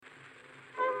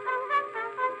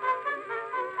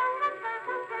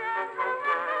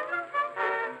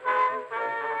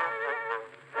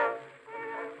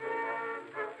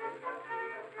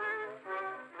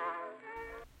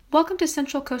Welcome to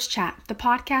Central Coast Chat, the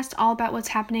podcast all about what's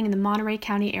happening in the Monterey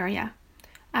County area.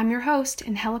 I'm your host,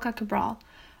 Angelica Cabral,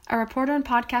 a reporter and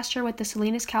podcaster with the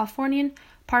Salinas Californian,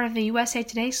 part of the USA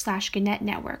Today/Gannett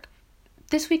network.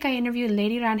 This week I interviewed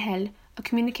Lady Rangel, a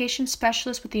communications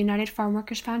specialist with the United Farm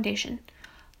Workers Foundation,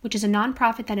 which is a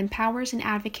nonprofit that empowers and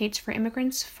advocates for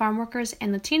immigrants, farm workers,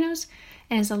 and Latinos,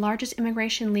 and is the largest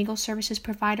immigration legal services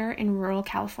provider in rural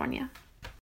California.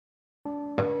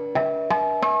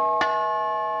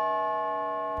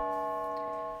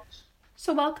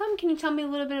 So welcome. Can you tell me a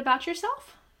little bit about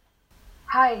yourself?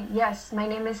 Hi, yes, my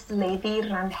name is Lady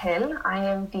Rangel. I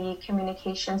am the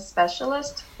communications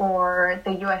specialist for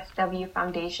the UFW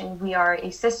Foundation. We are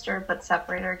a sister but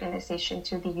separate organization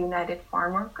to the United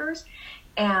Farm Workers,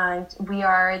 and we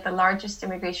are the largest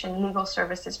immigration legal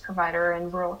services provider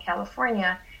in rural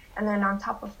California. And then on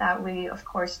top of that, we of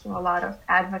course do a lot of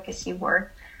advocacy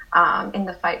work in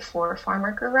the fight for farm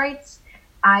worker rights.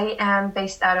 I am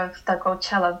based out of the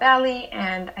Coachella Valley,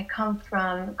 and I come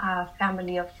from a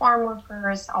family of farm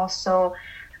workers, also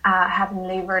having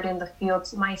labored in the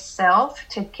fields myself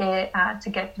to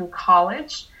get through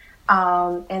college.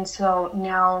 And so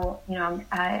now,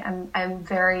 I'm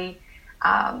very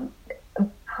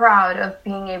proud of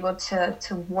being able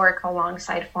to work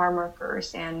alongside farm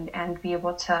workers and be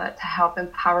able to help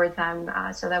empower them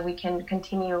so that we can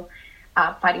continue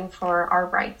fighting for our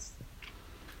rights.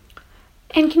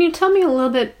 And can you tell me a little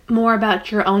bit more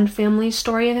about your own family's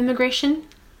story of immigration?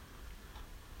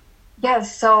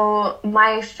 Yes, so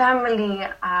my family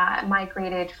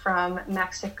migrated from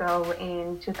Mexico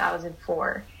in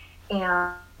 2004,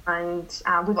 and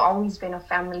we've always been a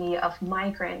family of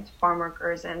migrant farm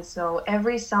workers. And so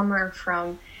every summer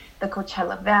from the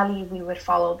Coachella Valley, we would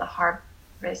follow the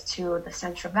harvest to the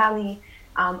Central Valley.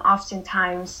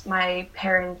 Oftentimes, my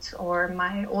parent or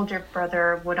my older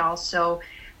brother would also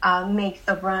make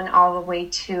the run all the way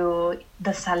to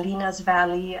the Salinas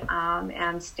Valley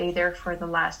and stay there for the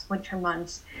last winter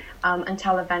months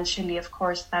until eventually, of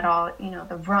course,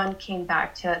 the run came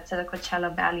back to the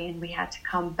Coachella Valley and we had to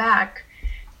come back.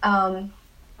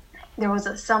 There was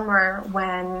a summer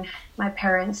when my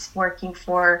parents, working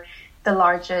for the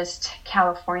largest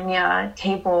California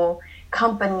table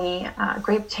company,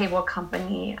 grape table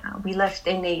company, we lived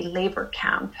in a labor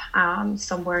camp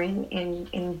somewhere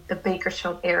in the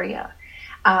Bakersfield area.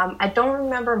 I don't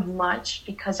remember much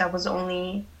because I was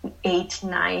only 8,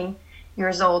 9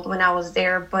 years old when I was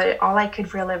there, but all I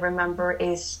could really remember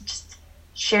is just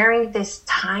sharing this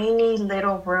tiny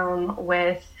little room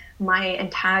with my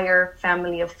entire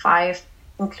family of 5,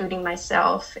 including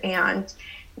myself, and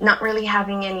not really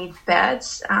having any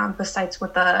beds besides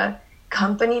what the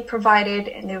company provided,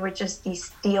 and they were just these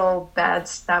steel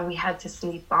beds that we had to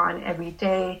sleep on every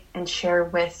day and share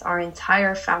with our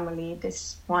entire family.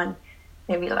 This one,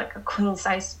 maybe like a queen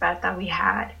size bed that we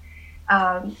had,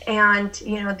 and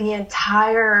the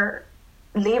entire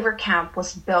labor camp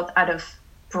was built out of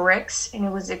bricks, and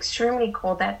it was extremely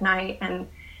cold at night. And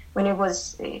when it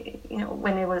was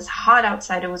hot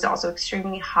outside, it was also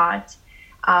extremely hot.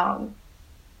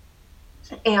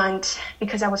 And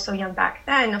because I was so young back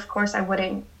then, of course, I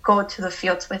wouldn't go to the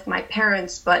fields with my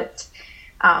parents, but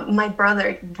my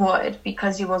brother would,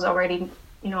 because he was already,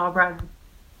 around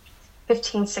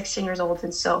 15, 16 years old.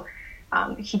 And so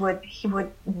he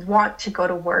would want to go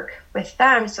to work with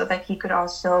them so that he could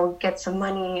also get some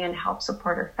money and help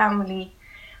support our family.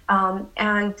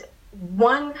 And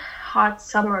one hot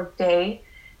summer day,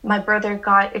 my brother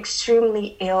got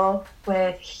extremely ill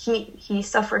with heat. He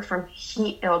suffered from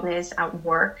heat illness at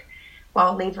work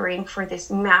while laboring for this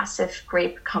massive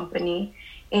grape company.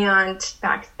 And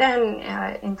back then,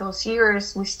 in those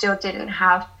years, we still didn't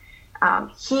have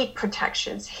heat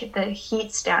protections, the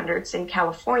heat standards in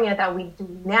California that we do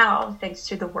now, thanks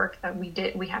to the work that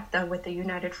we have done with the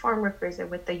United Farm Workers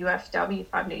and with the UFW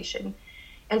Foundation.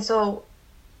 And so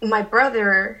my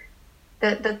brother,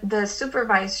 the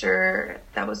supervisor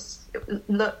that was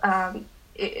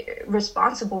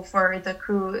responsible for the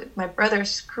crew, my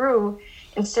brother's crew,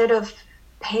 instead of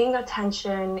paying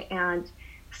attention and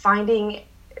finding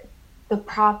the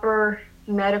proper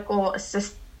medical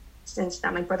assistance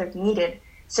that my brother needed,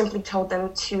 simply told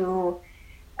them to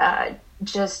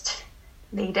just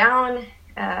lay down,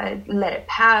 let it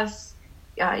pass,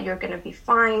 you're going to be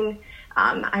fine.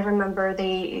 I remember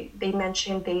they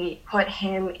mentioned they put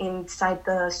him inside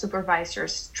the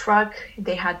supervisor's truck.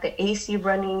 They had the AC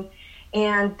running,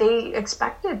 and they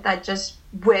expected that just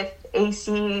with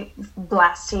AC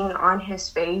blasting on his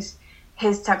face,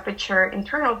 his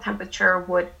internal temperature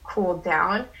would cool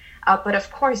down. But of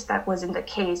course, that wasn't the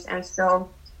case. And so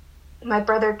my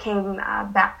brother came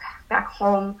back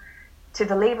home to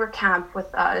the labor camp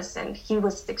with us, and he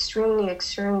was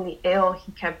extremely ill.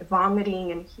 He kept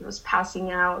vomiting and he was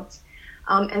passing out.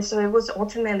 And so it was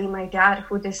ultimately my dad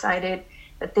who decided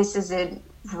that this isn't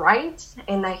right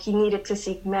and that he needed to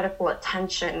seek medical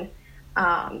attention.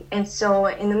 And so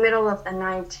in the middle of the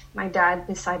night, my dad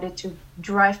decided to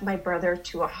drive my brother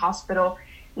to a hospital,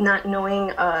 not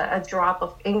knowing a drop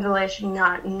of English,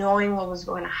 not knowing what was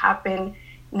going to happen,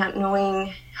 not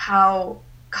knowing how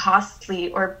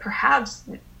costly, or perhaps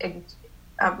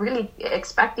really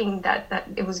expecting that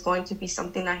it was going to be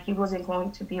something that he wasn't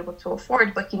going to be able to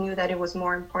afford, but he knew that it was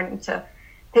more important to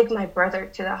take my brother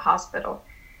to the hospital.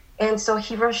 And so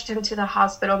he rushed him to the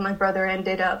hospital. My brother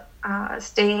ended up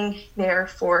staying there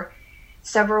for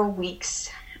several weeks.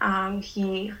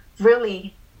 He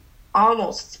really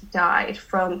almost died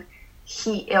from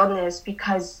heat illness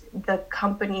because the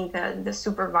company, the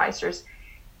supervisors,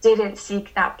 didn't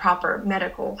seek that proper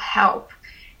medical help.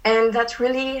 And that's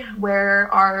really where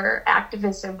our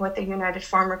activism with the United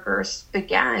Farm Workers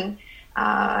began.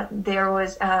 There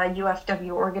was a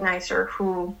UFW organizer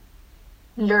who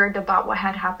learned about what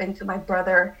had happened to my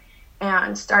brother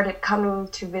and started coming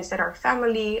to visit our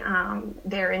family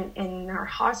there in our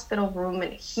hospital room.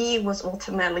 And he was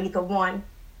ultimately the one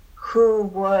who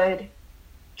would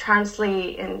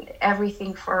translate and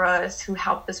everything for us, who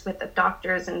helped us with the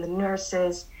doctors and the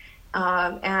nurses.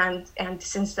 And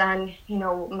since then,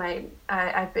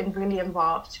 I've been really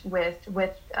involved with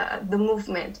the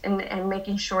movement and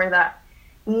making sure that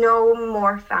no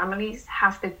more families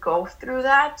have to go through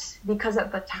that, because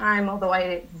at the time, although I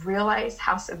didn't realize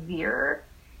how severe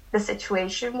the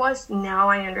situation was, now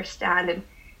I understand. And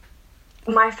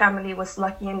my family was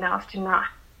lucky enough to not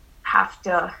have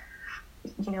to,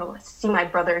 see my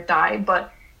brother die,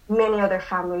 but many other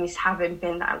families haven't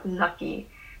been that lucky.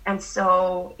 And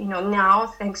so, now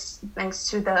thanks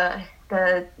to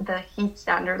the heat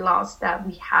standard laws that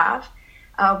we have,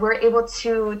 we're able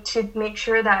to make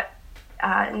sure that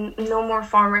no more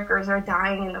farm workers are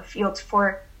dying in the fields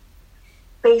for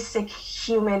basic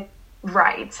human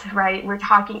rights, right? We're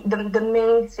talking the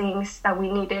main things that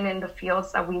we needed in the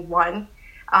fields that we won.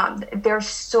 They're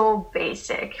so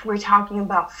basic. We're talking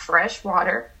about fresh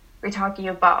water. We're talking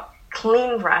about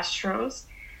clean restrooms.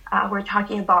 We're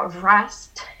talking about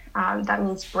rest. That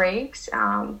means breaks.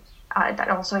 That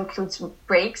also includes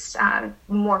breaks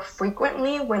more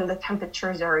frequently when the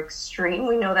temperatures are extreme.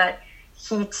 We know that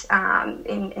heat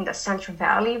in the Central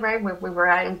Valley, right, where we were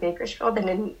at in Bakersfield, and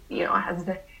then, as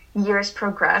the years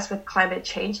progress with climate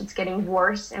change, it's getting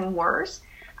worse and worse.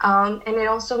 And it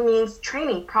also means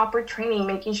training, proper training,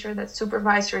 making sure that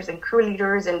supervisors and crew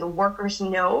leaders and the workers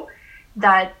know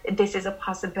that this is a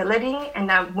possibility, and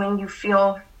that when you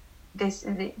feel these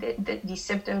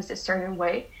symptoms a certain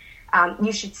way,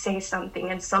 you should say something,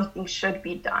 and something should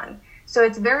be done. So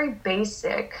it's very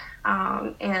basic,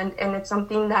 and it's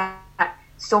something that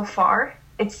so far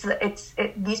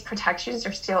these protections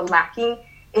are still lacking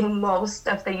in most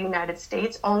of the United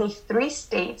States. Only 3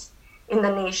 states in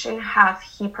the nation have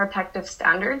heat protective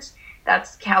standards.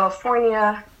 That's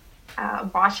California,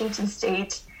 Washington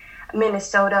State,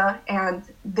 Minnesota, and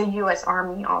the U.S.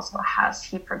 Army also has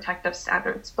heat protective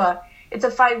standards. But it's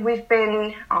a fight we've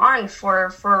been on for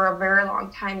a very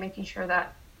long time, making sure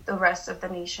that the rest of the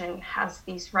nation has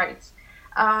these rights.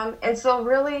 And so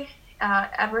really,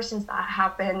 ever since that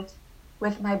happened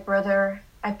with my brother,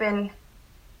 I've been,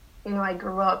 I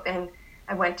grew up and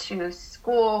I went to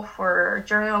school for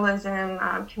journalism,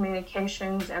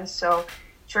 communications. And so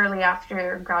shortly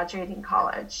after graduating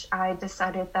college, I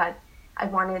decided that I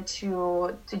wanted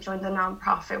to join the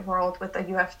nonprofit world with the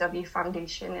UFW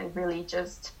Foundation and really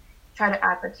just try to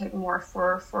advocate more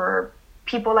for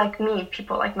people like me,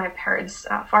 people like my parents,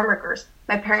 farm workers.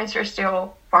 My parents are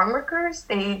still farm workers.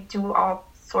 They do all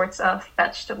sorts of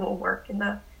vegetable work in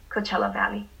the Coachella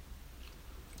Valley.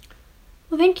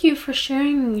 Well, thank you for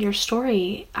sharing your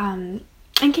story. And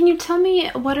can you tell me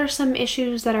what are some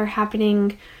issues that are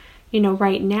happening,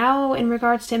 right now in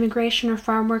regards to immigration or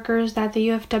farm workers that the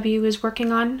UFW is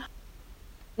working on?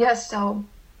 Yes, so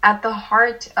at the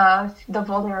heart of the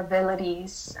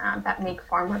vulnerabilities that make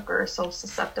farm workers so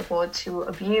susceptible to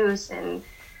abuse and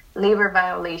labor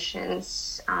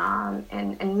violations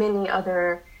and many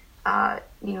other, of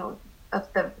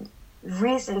the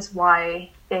reasons why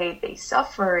they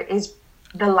suffer is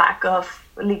the lack of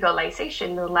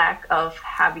legalization, the lack of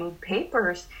having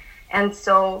papers. And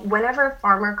so whenever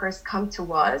farm workers come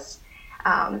to us,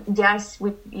 Yes,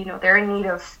 they're in need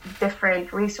of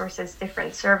different resources,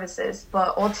 different services,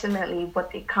 but ultimately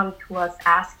what they come to us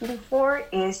asking for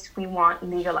is we want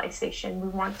legalization. We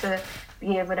want to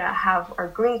be able to have our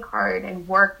green card and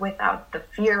work without the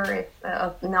fear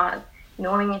of not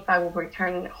knowing if I will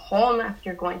return home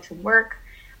after going to work.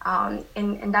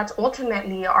 And that's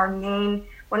ultimately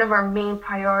one of our main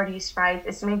priorities, right,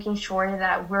 is making sure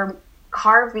that we're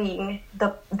carving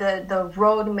the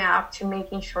roadmap to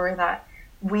making sure that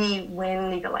we win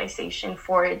legalization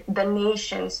for the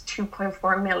nation's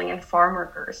 2.4 million farm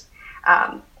workers.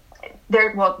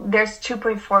 There's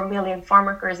 2.4 million farm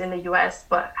workers in the U.S.,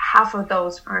 but half of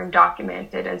those are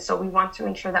undocumented. And so we want to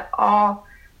make sure that all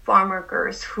farm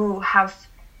workers who have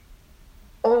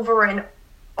over and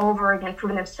over again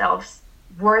proven themselves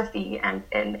worthy and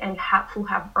who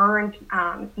have earned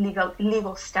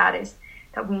legal status,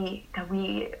 that we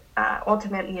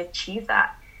ultimately achieve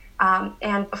that.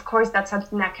 And of course, that's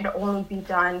something that can only be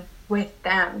done with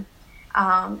them.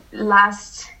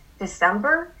 Last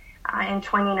December, in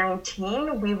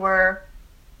 2019, we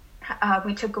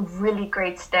took a really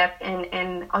great step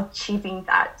in achieving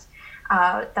that.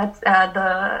 That's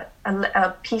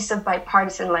a piece of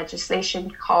bipartisan legislation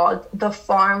called the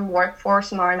Farm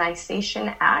Workforce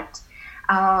Modernization Act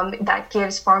that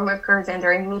gives farm workers and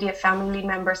their immediate family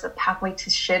members a pathway to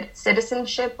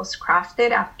citizenship. Was crafted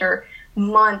after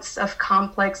months of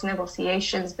complex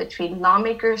negotiations between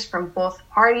lawmakers from both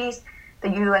parties, the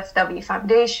UFW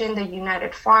Foundation, the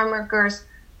United Farm Workers,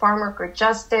 Farm Worker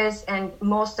Justice, and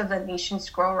most of the nation's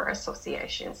grower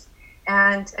associations.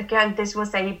 And again, this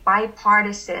was a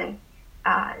bipartisan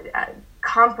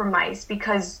compromise,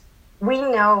 because we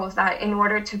know that in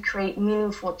order to create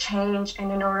meaningful change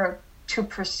and in order to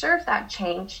preserve that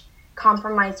change,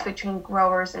 compromise between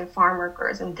growers and farm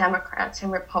workers and Democrats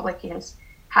and Republicans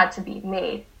had to be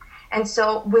made. And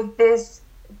so with this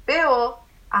bill,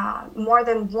 more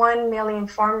than 1 million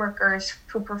farm workers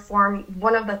who perform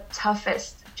one of the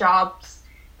toughest jobs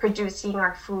producing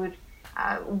our food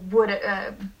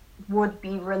would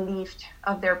be relieved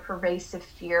of their pervasive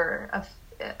fear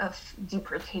of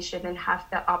deportation and have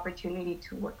the opportunity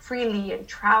to work freely and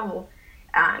travel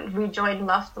and rejoin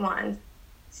loved ones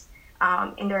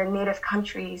in their native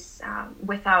countries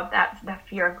without that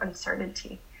fear of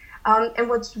uncertainty. And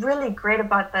what's really great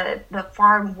about the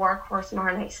Farm Workforce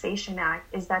Modernization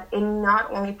Act is that it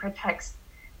not only protects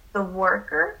the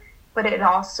worker, but it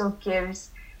also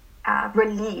gives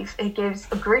relief. It gives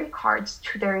green cards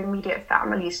to their immediate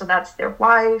family. So that's their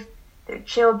wife, their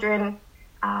children,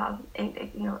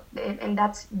 and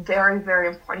that's very, very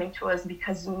important to us,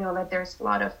 because we know that there's a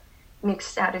lot of mixed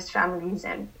status families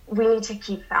and we need to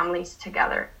keep families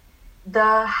together.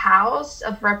 The House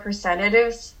of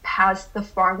Representatives passed the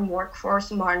Farm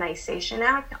Workforce Modernization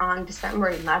Act on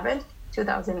December 11th,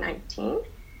 2019,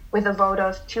 with a vote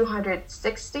of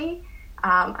 260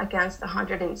 against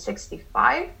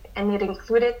 165, and it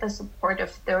included the support of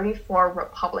 34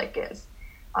 Republicans.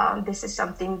 This is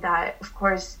something that, of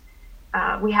course,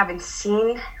 we haven't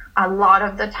seen a lot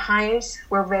of the times.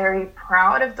 We're very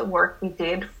proud of the work we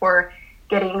did for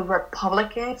getting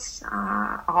Republicans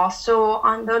also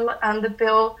on the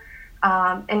bill,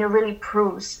 and it really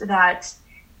proves that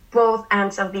both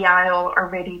ends of the aisle are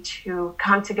ready to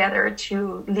come together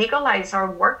to legalize our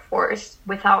workforce.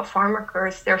 Without farm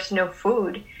workers, there's no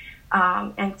food,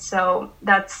 and so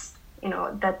that's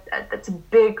a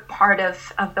big part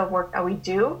of the work that we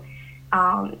do,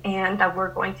 and that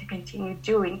we're going to continue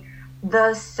doing.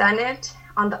 The Senate,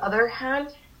 on the other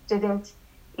hand, didn't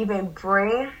even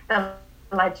bring the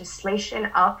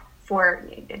legislation up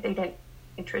they didn't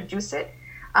introduce it.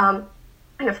 And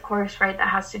of course, right, that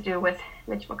has to do with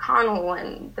Mitch McConnell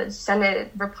and the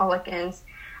Senate Republicans.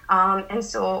 And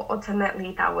so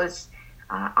ultimately that was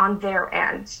on their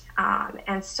end.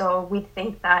 And so we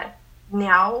think that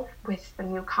now with the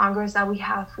new Congress that we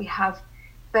have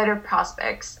better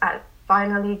prospects at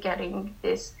finally getting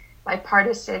this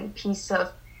bipartisan piece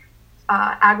of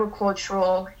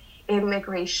agricultural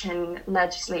immigration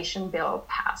legislation bill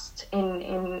passed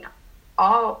in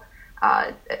all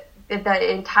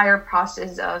the entire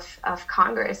process of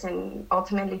Congress, and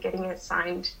ultimately getting it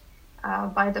signed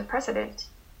by the president.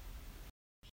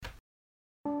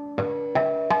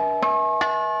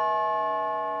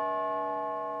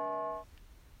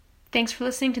 Thanks for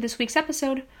listening to this week's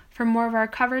episode. For more of our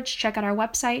coverage, check out our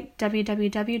website,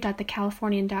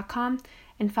 www.thecalifornian.com,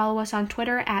 and follow us on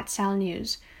Twitter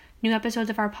 @SalNews. New episodes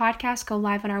of our podcast go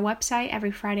live on our website every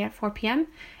Friday at 4 p.m.,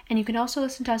 and you can also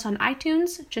listen to us on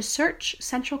iTunes. Just search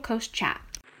Central Coast Chat.